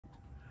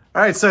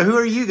All right, so who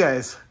are you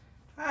guys?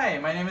 Hi,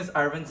 my name is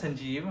Arvind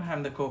Sanjeev.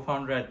 I'm the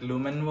co-founder at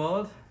Lumen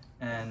World.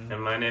 And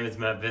my name is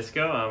Matt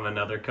Visco. I'm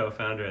another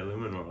co-founder at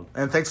Lumen World.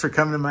 And thanks for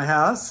coming to my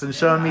house and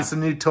showing me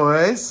some new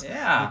toys.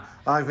 Yeah.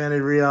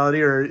 Augmented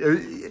reality, or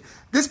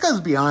this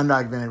goes beyond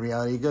augmented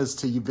reality. It goes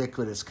to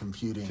ubiquitous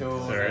computing.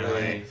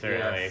 Certainly.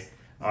 Yes.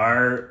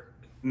 Our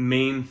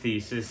main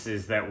thesis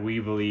is that we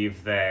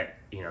believe that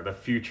the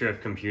future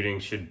of computing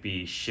should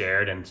be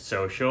shared and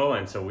social,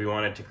 and so we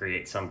wanted to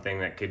create something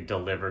that could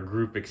deliver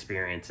group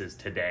experiences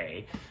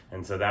today.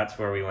 And so that's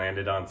where we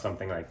landed on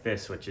something like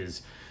this, which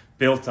is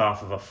built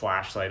off of a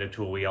flashlight, a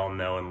tool we all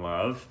know and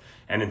love.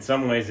 And in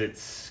some ways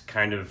it's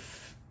kind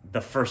of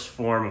the first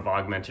form of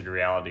augmented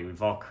reality.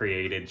 We've all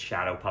created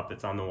shadow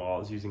puppets on the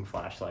walls using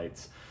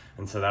flashlights,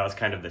 and so that was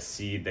kind of the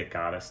seed that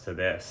got us to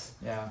this.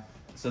 Yeah.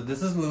 So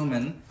this is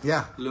Lumen.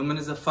 Yeah. Lumen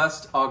is the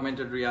first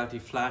augmented reality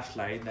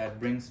flashlight that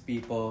brings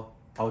people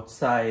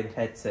outside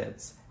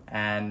headsets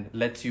and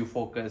lets you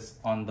focus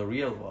on the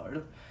real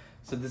world.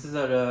 So this is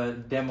a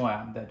demo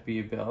app that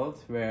we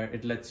built where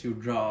it lets you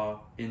draw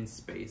in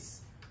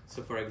space.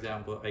 So for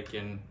example, I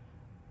can,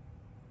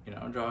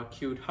 draw a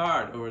cute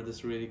heart over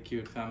this really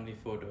cute family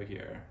photo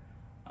here.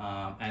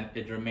 And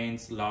it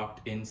remains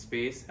locked in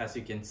space, as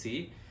you can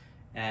see.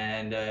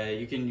 And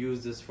you can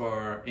use this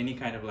for any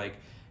kind of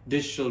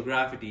digital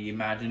graffiti.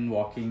 Imagine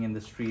walking in the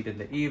street in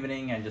the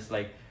evening and just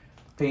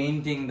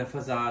painting the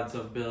facades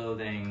of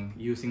building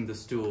using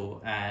this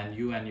tool, and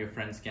you and your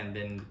friends can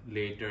then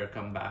later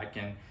come back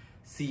and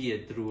see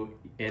it through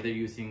either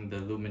using the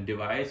Lumen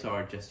device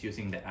or just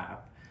using the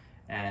app.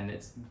 And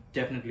it's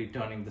definitely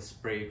turning the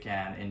spray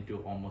can into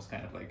almost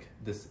kind of like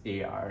this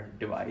AR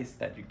device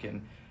that you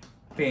can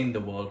paint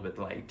the world with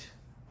light.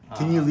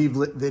 Can you leave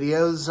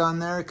videos on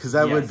there? Because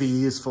that would be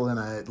useful in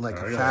a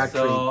factory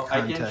so context.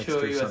 I can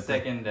show you something. a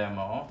second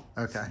demo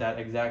that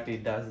exactly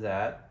does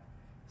that.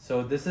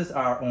 So this is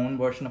our own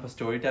version of a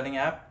storytelling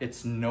app.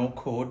 It's no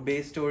code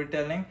based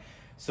storytelling.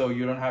 So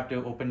you don't have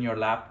to open your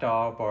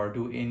laptop or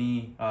do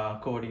any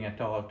coding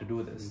at all to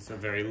do this. It's a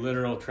very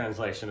literal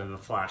translation of the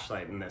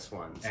flashlight in this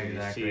one. So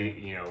exactly.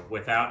 You see,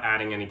 without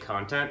adding any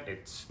content,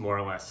 it's more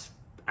or less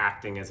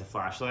acting as a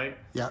flashlight.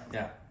 Yeah.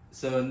 Yeah.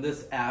 So in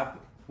this app,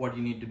 what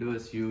you need to do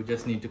is you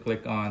just need to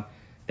click on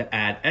the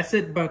add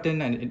asset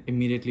button, and it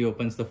immediately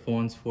opens the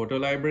phone's photo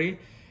library.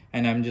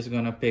 And I'm just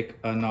gonna pick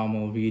a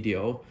normal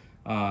video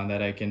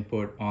that I can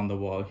put on the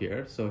wall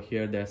here. So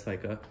here there's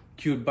a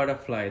cute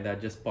butterfly that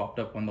just popped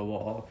up on the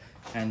wall,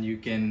 and you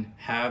can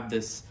have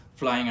this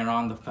flying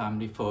around the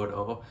family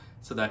photo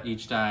so that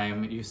each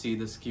time you see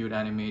this cute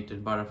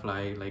animated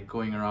butterfly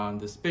going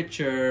around this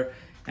picture,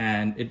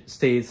 and it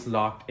stays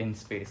locked in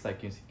space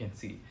like you can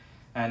see.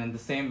 And in the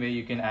same way,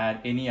 you can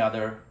add any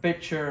other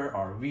picture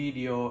or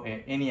video,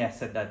 any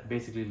asset that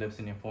basically lives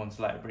in your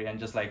phone's library, and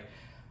just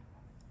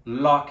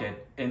lock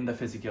it in the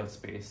physical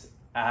space.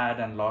 Add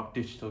and lock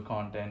digital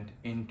content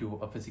into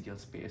a physical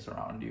space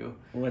around you.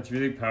 What's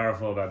really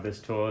powerful about this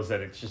tool is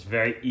that it's just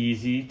very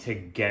easy to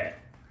get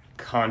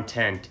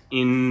content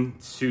in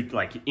situ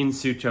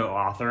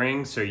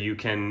authoring. So you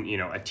can,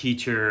 a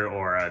teacher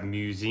or a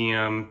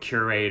museum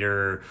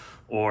curator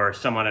or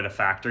someone at a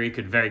factory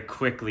could very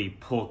quickly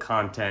pull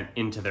content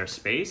into their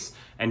space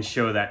and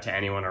show that to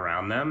anyone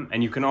around them.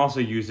 And you can also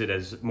use it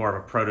as more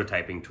of a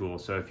prototyping tool.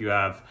 So if you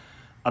have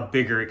a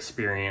bigger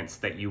experience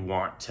that you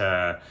want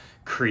to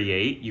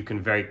create, you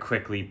can very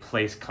quickly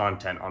place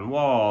content on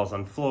walls,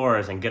 on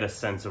floors, and get a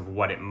sense of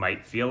what it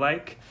might feel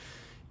like.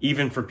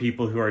 Even for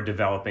people who are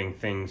developing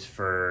things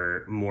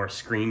for more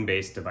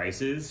screen-based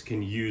devices,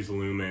 can use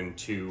Lumen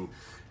to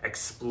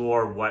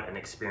explore what an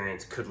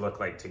experience could look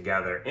like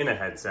together in a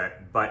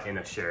headset, but in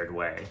a shared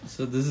way.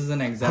 So this is an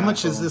example. How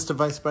much is this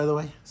device, by the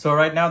way? So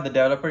right now the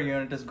developer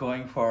unit is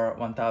going for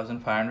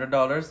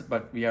 $1,500,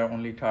 but we are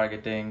only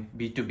targeting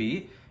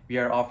B2B. We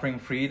are offering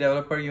free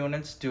developer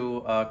units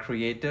to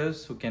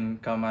creators who can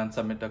come and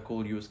submit a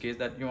cool use case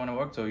that you want to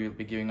work. So you'll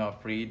be giving out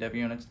free dev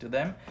units to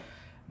them.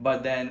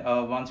 But then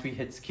once we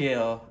hit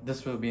scale,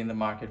 this will be in the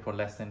market for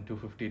less than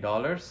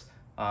 $250.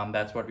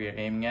 That's what we are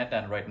aiming at.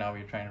 And right now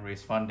we're trying to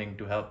raise funding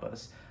to help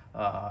us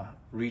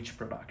reach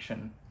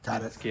production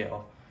at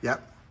scale.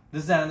 Yep.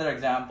 This is another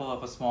example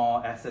of a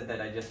small asset that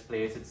I just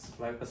placed. It's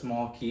like a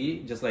small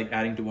key, just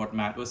adding to what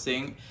Matt was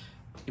saying.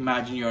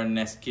 Imagine you're an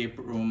escape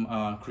room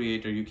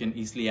creator. You can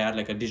easily add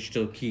a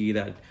digital key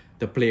that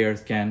the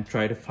players can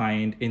try to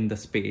find in the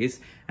space,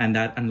 and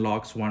that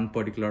unlocks one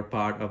particular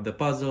part of the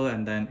puzzle,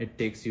 and then it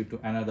takes you to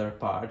another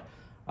part.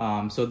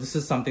 So this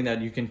is something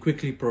that you can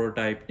quickly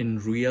prototype in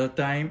real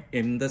time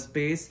in the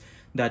space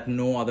that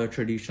no other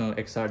traditional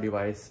XR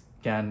device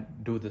can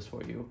do this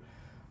for you.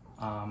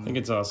 I think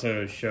it's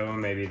also shown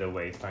maybe the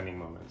wayfinding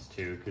moments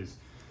too, because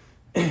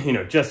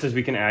just as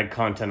we can add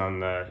content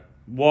on the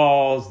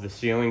walls, the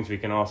ceilings, we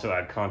can also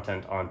add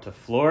content onto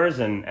floors,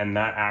 and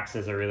that acts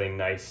as a really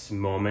nice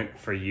moment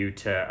for you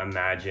to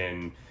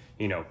imagine,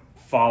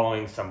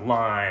 following some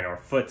line or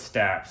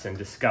footsteps and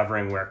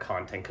discovering where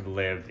content could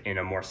live in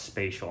a more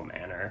spatial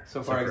manner.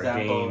 So for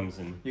example,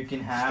 you can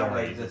have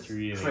this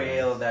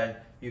trail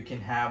that You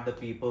can have the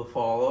people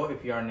follow.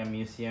 If you're in a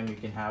museum, you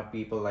can have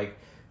people like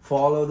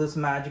follow this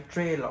magic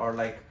trail, or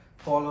like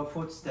follow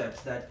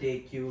footsteps that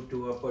take you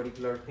to a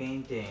particular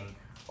painting,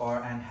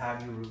 and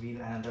have you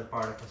reveal another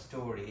part of a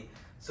story.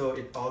 So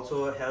it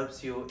also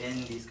helps you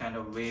in these kind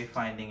of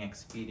wayfinding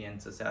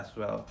experiences as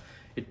well.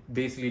 It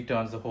basically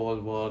turns the whole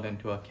world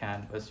into a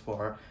canvas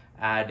for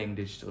adding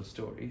digital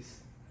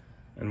stories.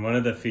 And one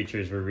of the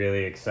features we're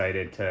really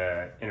excited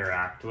to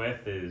interact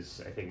with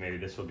is, I think maybe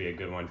this will be a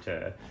good one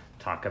to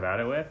talk about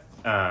it with,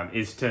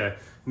 is to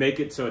make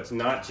it so it's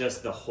not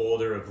just the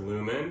holder of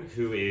Lumen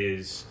who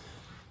is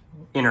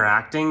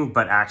interacting,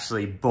 but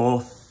actually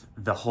both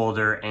the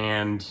holder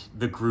and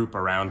the group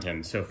around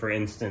him. So for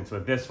instance,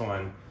 with this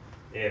one,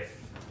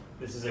 if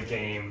this is a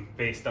game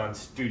based on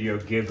Studio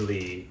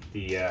Ghibli,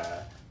 the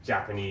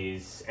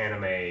Japanese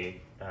anime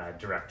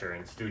director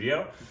and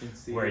studio,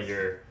 where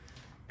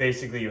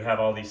you have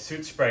all these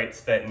suit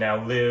sprites that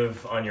now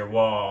live on your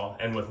wall,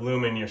 and with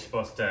Lumen you're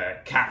supposed to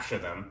capture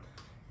them.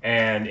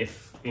 And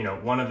if,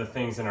 one of the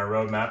things in our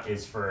roadmap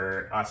is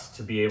for us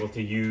to be able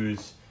to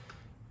use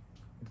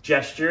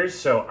gestures.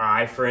 So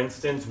I, for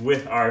instance,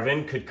 with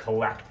Arvin, could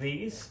collect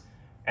these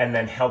and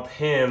then help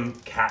him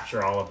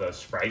capture all of those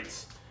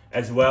sprites,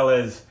 as well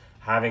as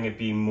having it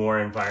be more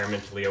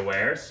environmentally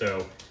aware.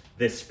 So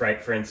this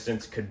sprite, for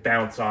instance, could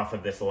bounce off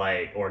of this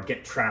light or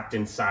get trapped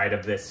inside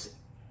of this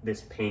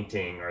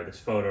painting, or this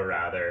photo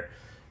rather,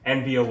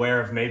 and be aware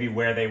of maybe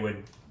where they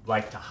would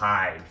like to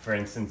hide. For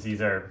instance,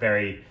 these are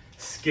very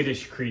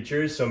skittish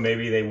creatures, so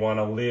maybe they want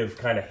to live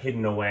kind of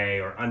hidden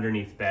away or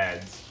underneath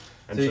beds.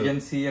 And so you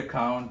can see a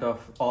count of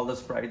all the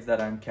sprites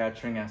that I'm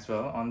capturing as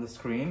well on the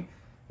screen.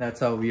 That's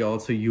how we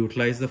also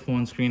utilize the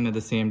phone screen. At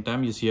the same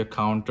time, you see a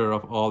counter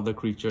of all the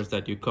creatures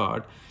that you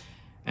caught.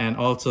 And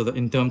also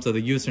in terms of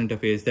the user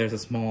interface, there's a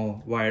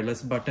small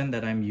wireless button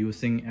that I'm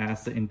using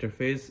as the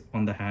interface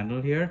on the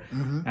handle here.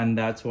 And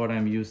that's what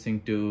I'm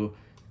using to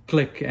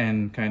click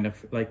and kind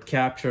of like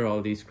capture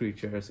all these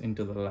creatures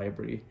into the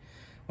library.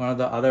 One of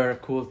the other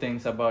cool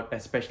things about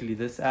especially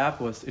this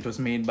app was it was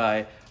made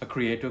by a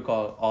creator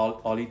called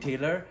Ollie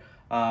Taylor.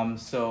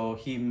 So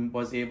he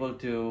was able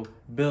to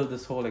build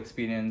this whole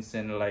experience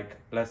in like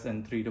less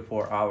than 3 to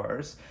 4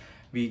 hours.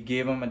 We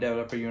gave him a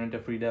developer unit, a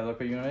free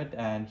developer unit,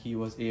 and he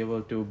was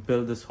able to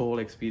build this whole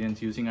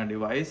experience using our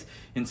device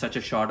in such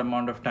a short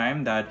amount of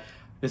time that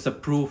is a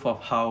proof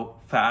of how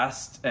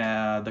fast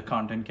the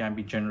content can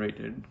be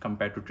generated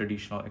compared to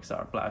traditional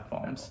XR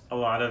platforms. A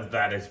lot of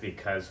that is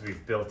because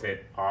we've built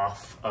it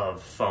off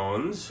of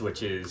phones,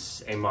 which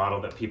is a model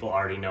that people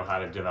already know how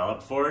to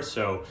develop for.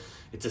 So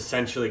it's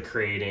essentially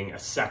creating a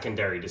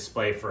secondary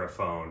display for a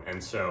phone.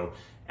 And so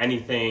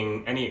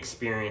any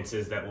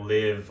experiences that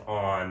live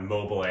on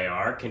mobile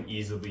AR can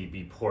easily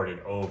be ported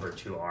over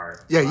to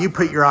our you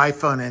put your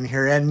iPhone in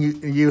here, and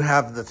you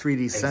have the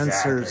 3D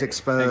sensors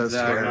exposed.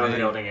 We're not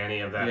building any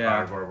of that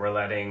hardware. We're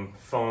letting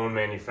phone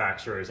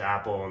manufacturers,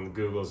 Apple and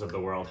the Googles of the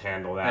world,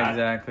 handle that.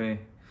 Exactly.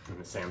 And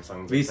the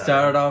Samsungs. We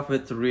started off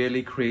with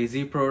really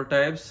crazy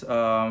prototypes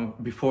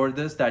before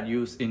this that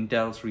used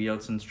Intel's real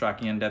sense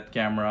tracking and depth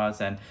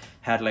cameras and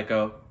had like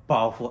a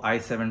powerful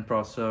i7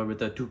 processor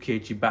with a 2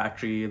 kg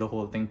battery, the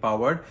whole thing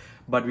powered.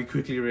 But we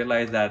quickly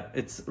realized that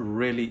it's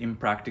really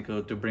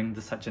impractical to bring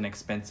such an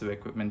expensive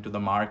equipment to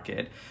the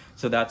market.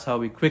 So that's how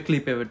we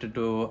quickly pivoted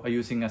to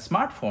using a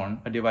smartphone,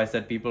 a device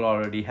that people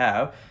already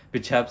have,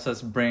 which helps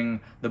us bring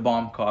the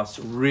BOM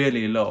cost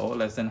really low,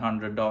 less than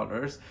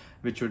 $100,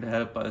 which would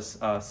help us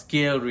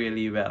scale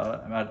really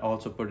well and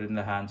also put it in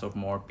the hands of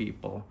more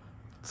people.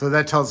 So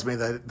that tells me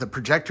that the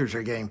projectors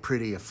are getting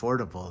pretty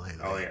affordable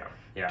lately. Oh yeah.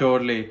 Yeah.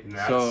 Totally. And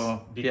that's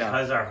so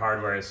because our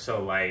hardware is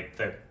so light,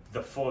 the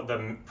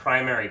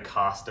primary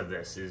cost of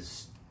this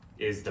is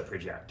the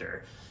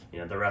projector.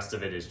 The rest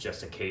of it is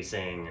just a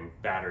casing and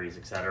batteries,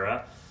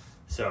 etc.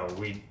 So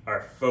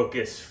our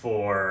focus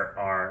for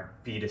our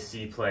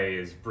B2C play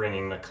is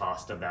bringing the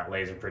cost of that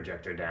laser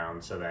projector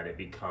down so that it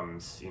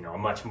becomes, a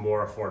much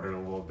more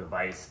affordable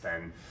device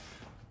than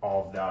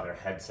all of the other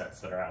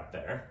headsets that are out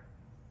there.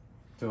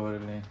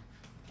 Totally.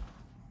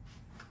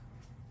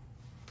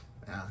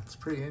 Yeah, it's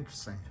pretty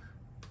interesting.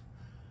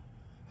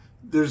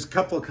 There's a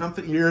couple of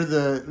companies. You're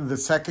the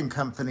second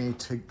company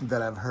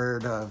that I've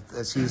heard of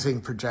that's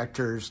using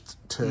projectors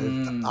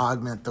to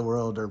augment the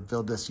world or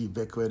build this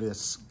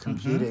ubiquitous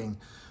computing.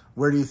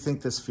 Where do you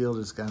think this field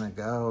is going to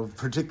go?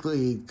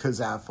 Particularly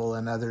because Apple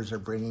and others are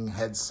bringing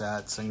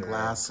headsets and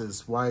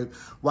glasses. Why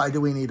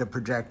do we need a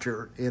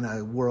projector in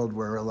a world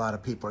where a lot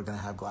of people are going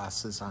to have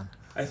glasses on?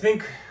 I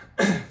think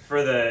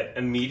for the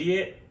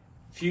immediate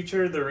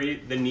future,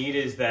 the need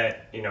is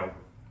that,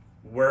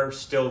 we're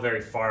still very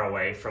far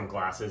away from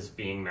glasses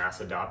being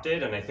mass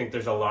adopted. And I think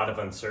there's a lot of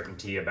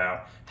uncertainty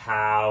about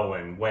how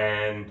and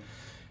when.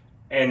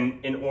 And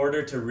in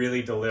order to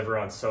really deliver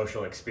on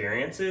social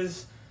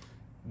experiences,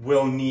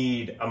 we'll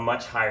need a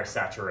much higher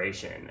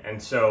saturation.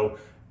 And so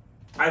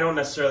I don't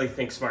necessarily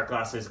think smart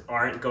glasses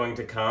aren't going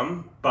to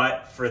come,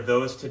 but for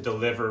those to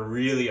deliver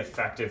really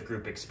effective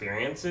group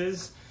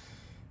experiences,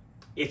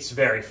 it's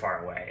very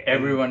far away.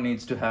 Everyone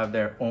needs to have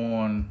their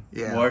own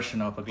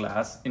version of a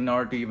glass in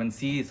order to even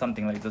see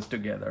something like this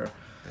together.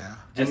 Yeah.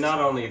 And not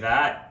only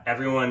that,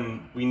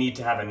 we need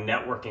to have a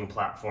networking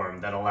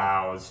platform that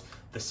allows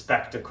the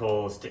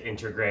spectacles to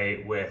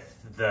integrate with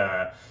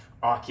the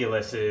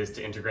Oculuses,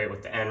 to integrate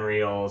with the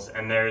Nreals,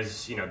 and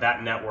there's,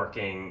 that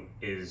networking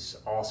is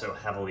also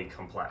heavily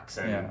complex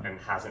and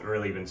hasn't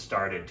really been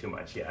started too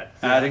much yet.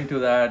 Adding to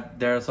that,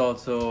 there's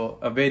also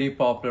a very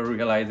popular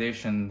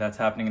realization that's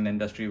happening in the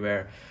industry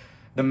where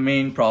the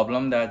main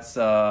problem that's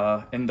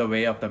in the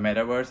way of the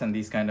metaverse and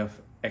these kind of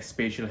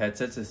spatial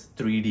headsets is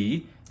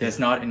 3D. There's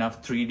not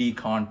enough 3D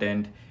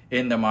content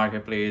in the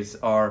marketplace,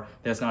 or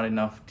there's not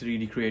enough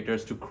 3D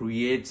creators to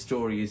create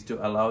stories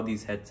to allow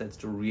these headsets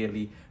to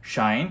really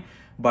shine.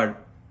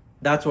 But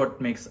that's what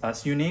makes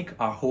us unique.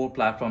 Our whole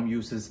platform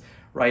uses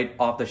right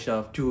off the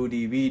shelf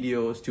 2D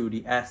videos,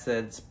 2D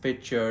assets,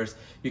 pictures.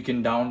 You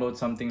can download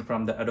something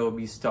from the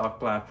Adobe stock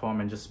platform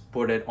and just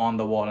put it on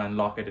the wall and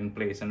lock it in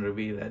place and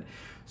reveal it.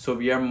 So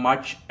we are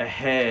much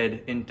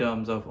ahead in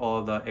terms of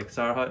all the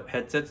XR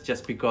headsets,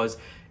 just because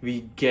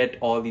we get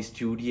all these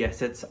 2D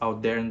assets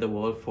out there in the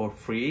world for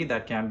free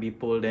that can be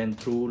pulled in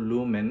through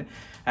Lumen.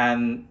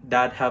 And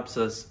that helps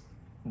us,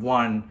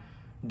 one,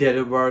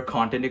 deliver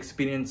content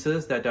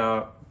experiences that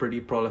are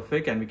pretty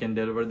prolific and we can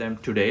deliver them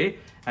today.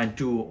 And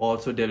two,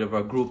 also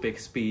deliver group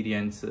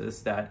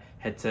experiences that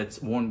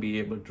headsets won't be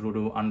able to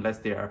do unless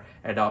they are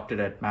adopted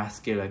at mass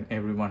scale and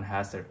everyone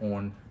has their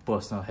own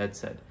personal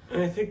headset.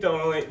 And I think the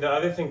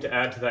other thing to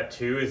add to that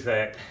too is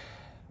that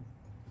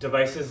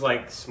devices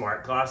like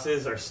smart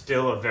glasses are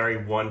still a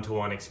very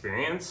one-to-one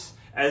experience,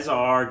 as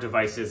are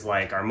devices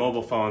like our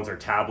mobile phones or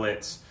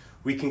tablets.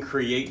 We can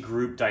create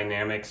group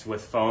dynamics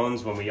with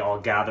phones when we all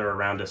gather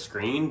around a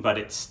screen, but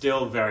it's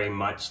still very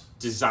much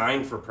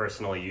designed for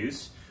personal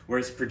use,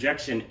 whereas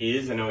projection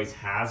is and always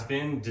has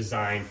been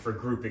designed for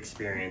group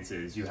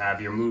experiences. You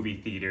have your movie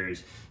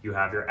theaters, you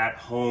have your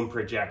at-home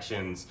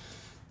projections.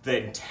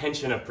 The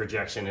intention of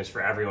projection is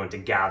for everyone to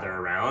gather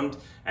around,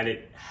 and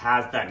it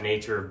has that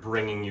nature of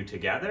bringing you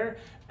together.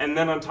 And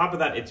then on top of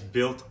that, it's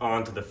built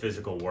onto the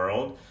physical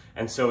world.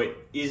 And so it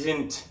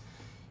isn't,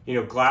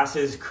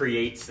 glasses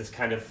creates this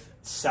kind of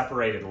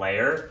separated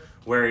layer,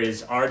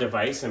 whereas our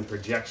device and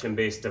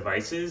projection-based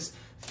devices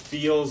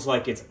feels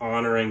like it's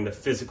honoring the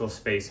physical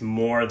space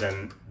more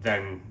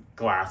than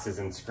glasses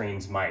and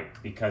screens might,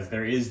 because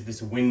there is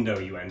this window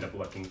you end up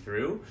looking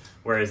through,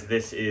 whereas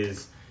this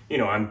is,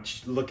 I'm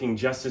looking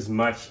just as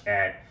much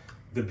at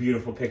the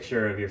beautiful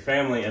picture of your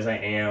family as I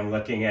am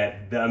looking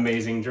at the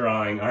amazing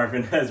drawing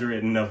Arvind has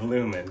written of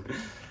Lumen.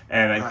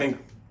 And I think,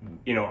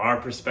 our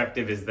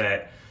perspective is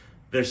that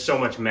there's so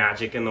much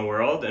magic in the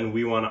world, and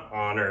we want to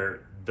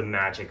honor the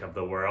magic of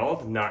the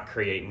world, not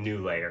create new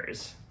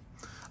layers.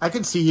 I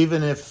could see,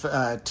 even if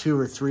 2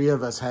 or 3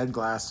 of us had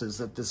glasses,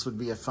 that this would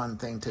be a fun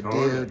thing to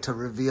do, to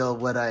reveal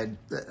what I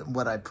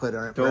put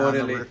around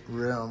the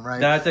room,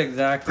 right? That's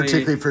exactly.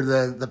 Particularly for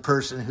the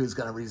person who's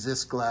going to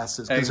resist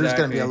glasses, because there's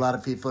going to be a lot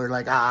of people who are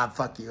like,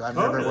 fuck you, I'm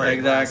never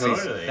wearing glasses.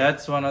 Exactly.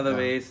 That's one of the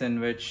ways in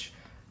which,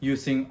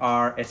 using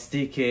our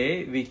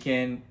SDK, we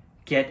can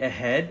get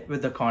ahead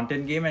with the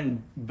content game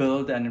and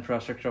build an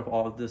infrastructure of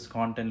all this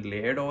content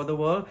layered over the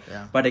world.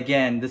 Yeah. But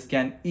again, this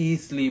can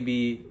easily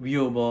be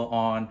viewable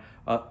on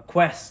a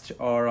Quest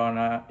or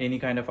on any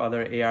kind of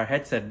other AR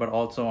headset, but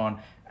also on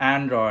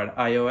Android,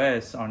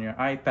 iOS, on your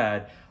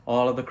iPad,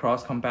 all of the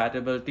cross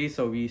compatibility.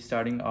 So we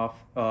starting off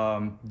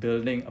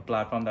building a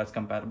platform that's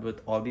compatible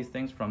with all these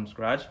things from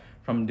scratch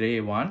from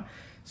day one.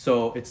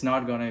 So it's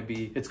going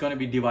to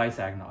be device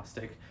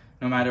agnostic.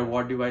 No matter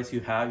what device you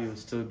have, you'll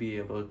still be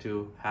able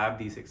to have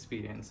these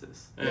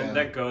experiences. And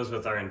that goes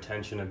with our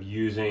intention of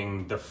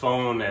using the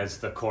phone as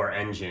the core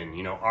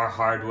engine. Our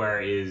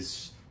hardware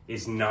is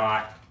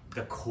not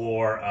the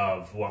core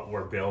of what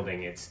we're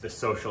building. It's the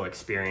social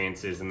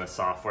experiences and the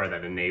software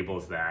that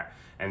enables that.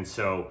 And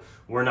so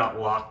we're not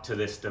locked to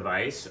this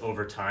device.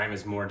 Over time,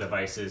 as more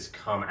devices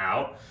come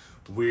out,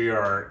 we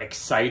are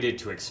excited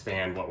to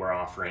expand what we're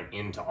offering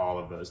into all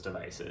of those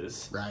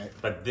devices. Right.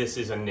 But this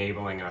is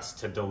enabling us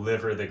to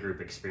deliver the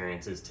group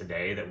experiences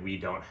today that we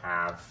don't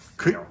have.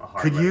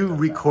 Could you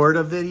record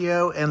a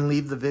video and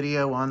leave the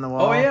video on the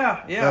wall? Oh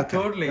yeah,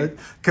 totally.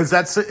 Because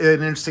that's an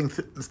interesting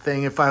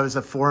thing. If I was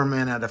a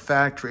foreman at a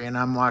factory and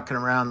I'm walking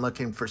around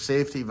looking for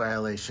safety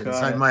violations,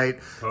 I might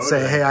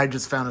say, "Hey, I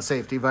just found a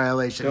safety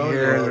violation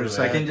here."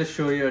 I can just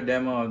show you a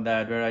demo of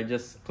that where I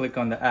just click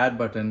on the add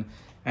button.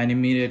 And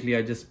immediately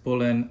I just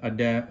pull in a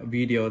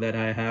video that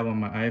I have on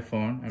my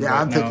iPhone. And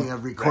I'm thinking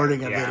of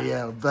recording a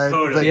video, but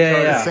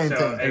same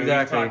thing. And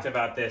exactly. We talked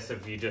about this.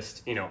 If you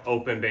just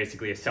open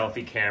basically a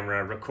selfie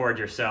camera, record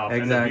yourself,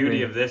 and the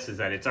beauty of this is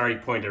that it's already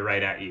pointed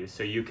right at you,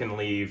 so you can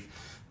leave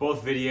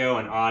both video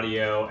and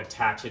audio,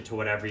 attach it to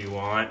whatever you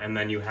want, and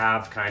then you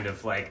have kind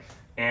of like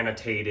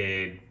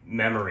annotated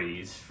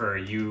memories for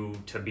you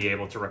to be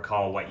able to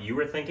recall what you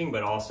were thinking,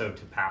 but also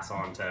to pass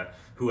on to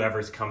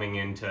whoever's coming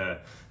into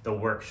the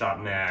workshop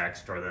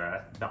next or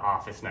the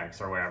office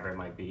next or wherever it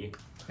might be.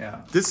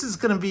 Yeah. This is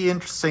going to be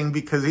interesting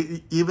because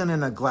even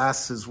in a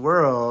glasses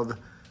world,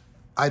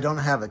 I don't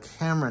have a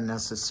camera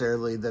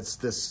necessarily that's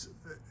this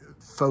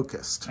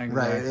focused,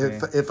 right?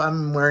 If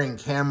I'm wearing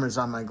cameras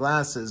on my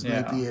glasses,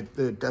 maybe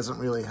it doesn't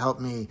really help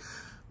me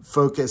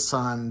focus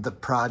on the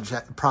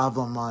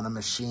problem on a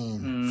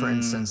machine, for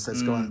instance,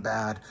 that's going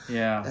bad.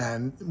 Yeah.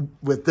 And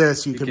with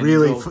this, you can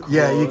really,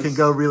 you can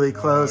go really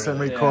close and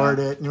record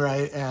yeah. it,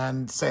 right?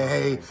 And say,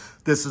 hey,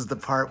 this is the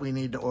part we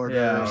need to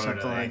order or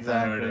something like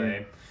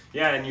that.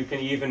 Yeah, and you can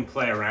even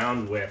play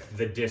around with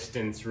the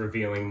distance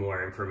revealing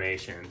more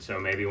information. So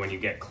maybe when you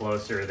get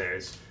closer,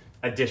 there's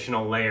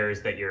additional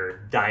layers that you're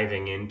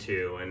diving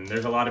into. And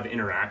there's a lot of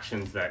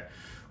interactions that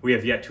we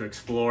have yet to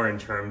explore in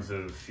terms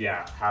of,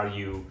 how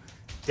you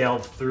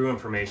delve through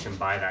information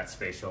by that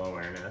spatial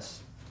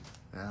awareness.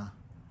 Yeah.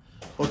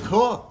 Well,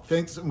 cool.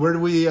 Thanks. Where do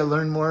we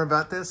learn more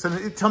about this?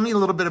 And tell me a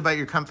little bit about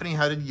your company.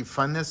 How did you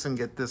fund this and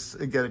get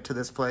it to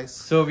this place?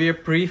 So we are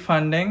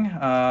pre-funding.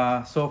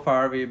 So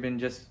far, we've been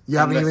just You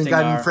haven't even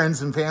gotten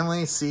friends and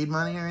family, seed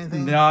money or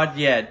anything? Not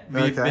yet.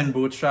 We've been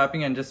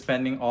bootstrapping and just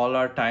spending all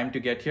our time to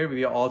get here.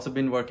 We've also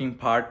been working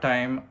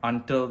part-time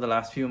until the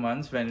last few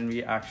months when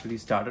we actually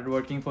started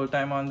working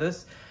full-time on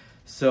this.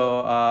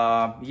 So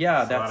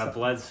that's a lot of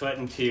blood, sweat,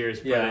 and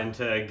tears put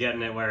into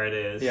getting it where it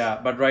is. Yeah,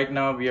 but right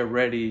now we are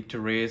ready to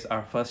raise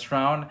our first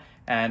round,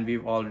 and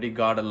we've already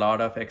got a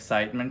lot of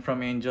excitement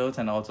from angels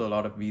and also a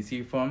lot of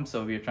VC firms.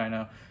 So we're trying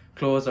to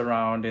close a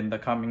round in the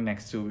coming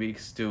next 2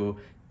 weeks to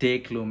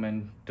take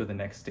Lumen to the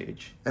next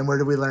stage. And where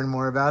do we learn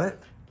more about it?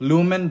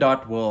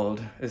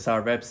 Lumen.world is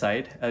our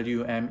website,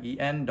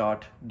 LUMEN.WORLD.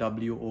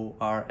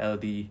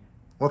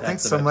 Well,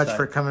 thanks so much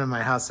for coming to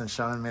my house and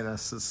showing me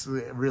this. It's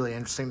really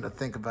interesting to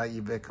think about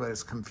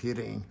ubiquitous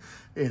computing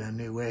in a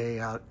new way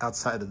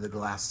outside of the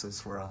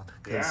glasses world,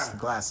 because the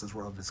glasses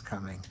world is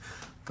coming.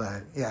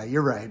 But yeah,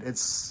 you're right.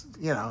 It's,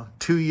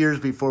 2 years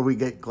before we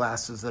get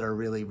glasses that are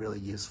really, really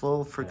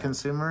useful for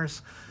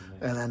consumers,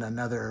 and then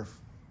another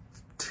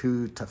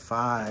 2 to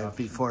 5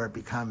 before it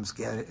becomes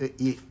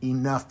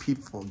enough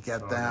people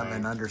get them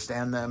and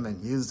understand them and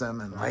use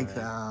them and like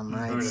them,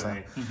 right?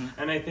 Totally. So,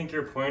 and I think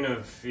your point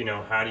of,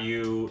 how do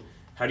you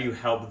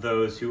help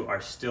those who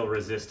are still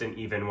resistant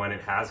even when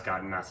it has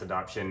gotten mass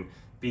adoption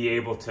be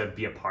able to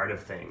be a part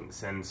of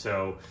things? And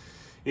so,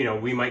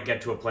 we might get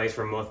to a place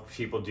where most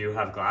people do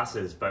have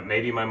glasses, but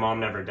maybe my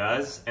mom never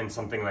does, and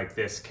something like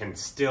this can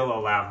still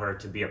allow her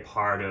to be a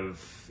part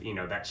of,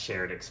 that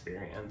shared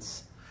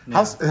experience.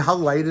 Yeah. How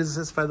light is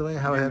this, by the way?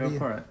 How heavy? Go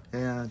for it.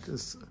 Yeah,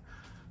 just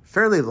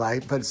fairly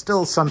light, but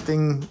still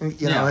something,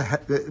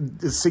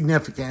 is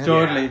significant.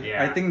 Totally.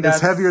 Yeah. I think that's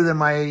it's heavier than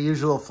my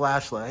usual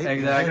flashlight.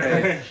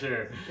 Exactly.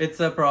 Sure.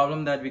 It's a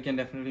problem that we can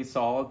definitely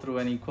solve through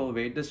an equal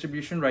weight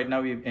distribution. Right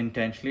now, we've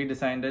intentionally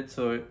designed it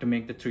so to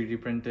make the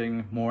 3D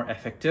printing more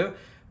effective.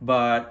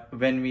 But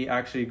when we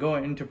actually go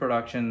into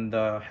production,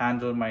 the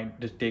handle might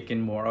just take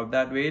in more of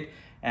that weight.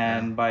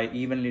 And by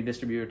evenly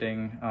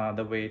distributing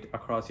the weight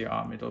across your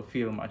arm, it'll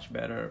feel much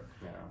better.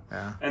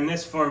 Yeah. And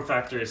this form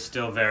factor is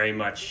still very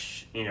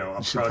much, a you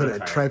should prototype.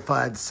 put a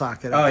tripod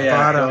socket at the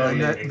bottom,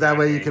 totally. and that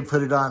way you can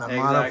put it on a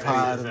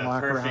monopod and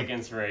walk around. Perfect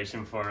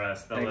inspiration for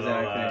us. The little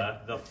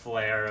the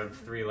flare of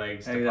 3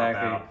 legs to pop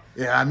out.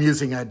 Yeah, I'm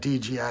using a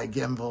DJI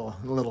gimbal,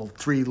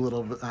 three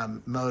little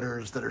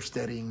motors that are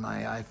steadying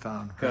my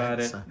iPhone.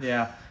 Got it. So.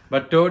 Yeah,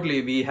 but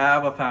totally, we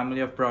have a family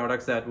of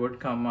products that would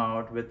come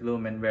out with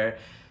Lumen where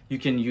you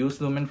can use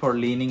Lumen for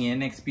leaning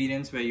in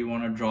experience where you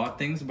want to draw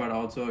things, but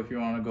also if you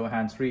want to go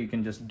hands-free, you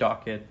can just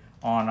dock it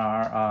on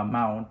our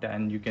mount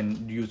and you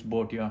can use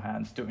both your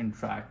hands to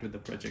interact with the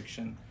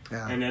projection.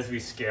 Yeah. And as we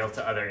scale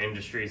to other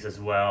industries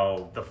as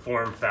well, the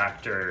form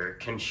factor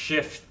can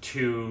shift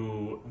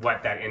to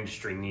what that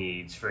industry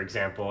needs. For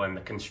example, in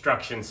the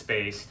construction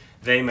space,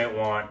 they might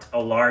want a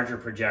larger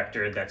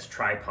projector that's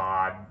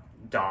tripod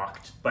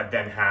docked, but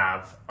then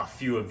have a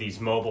few of these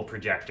mobile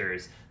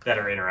projectors that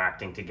are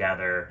interacting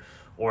together.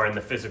 Or in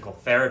the physical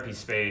therapy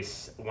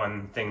space,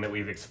 one thing that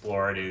we've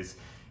explored is,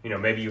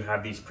 maybe you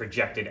have these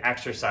projected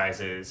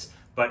exercises,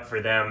 but for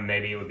them,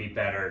 maybe it would be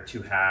better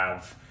to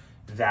have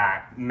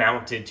that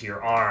mounted to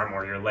your arm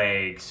or your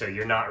leg, so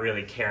you're not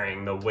really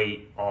carrying the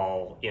weight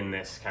all in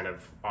this kind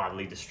of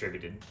oddly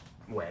distributed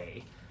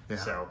way. Yeah.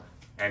 So,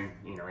 and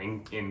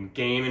in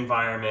game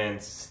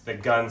environments, the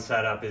gun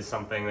setup is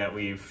something that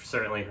we've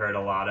certainly heard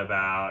a lot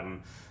about,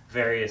 and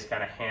various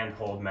kind of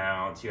handhold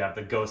mounts. You have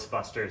the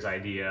Ghostbusters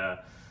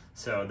idea.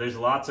 So there's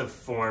lots of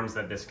forms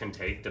that this can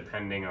take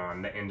depending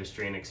on the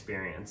industry and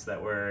experience that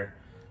we're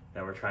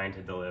trying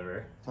to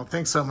deliver. Well,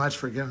 thanks so much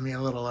for giving me a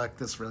little look.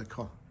 This is really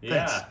cool.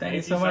 Yeah, Thanks. Thank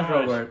you so much,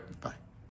 Robert. Bye.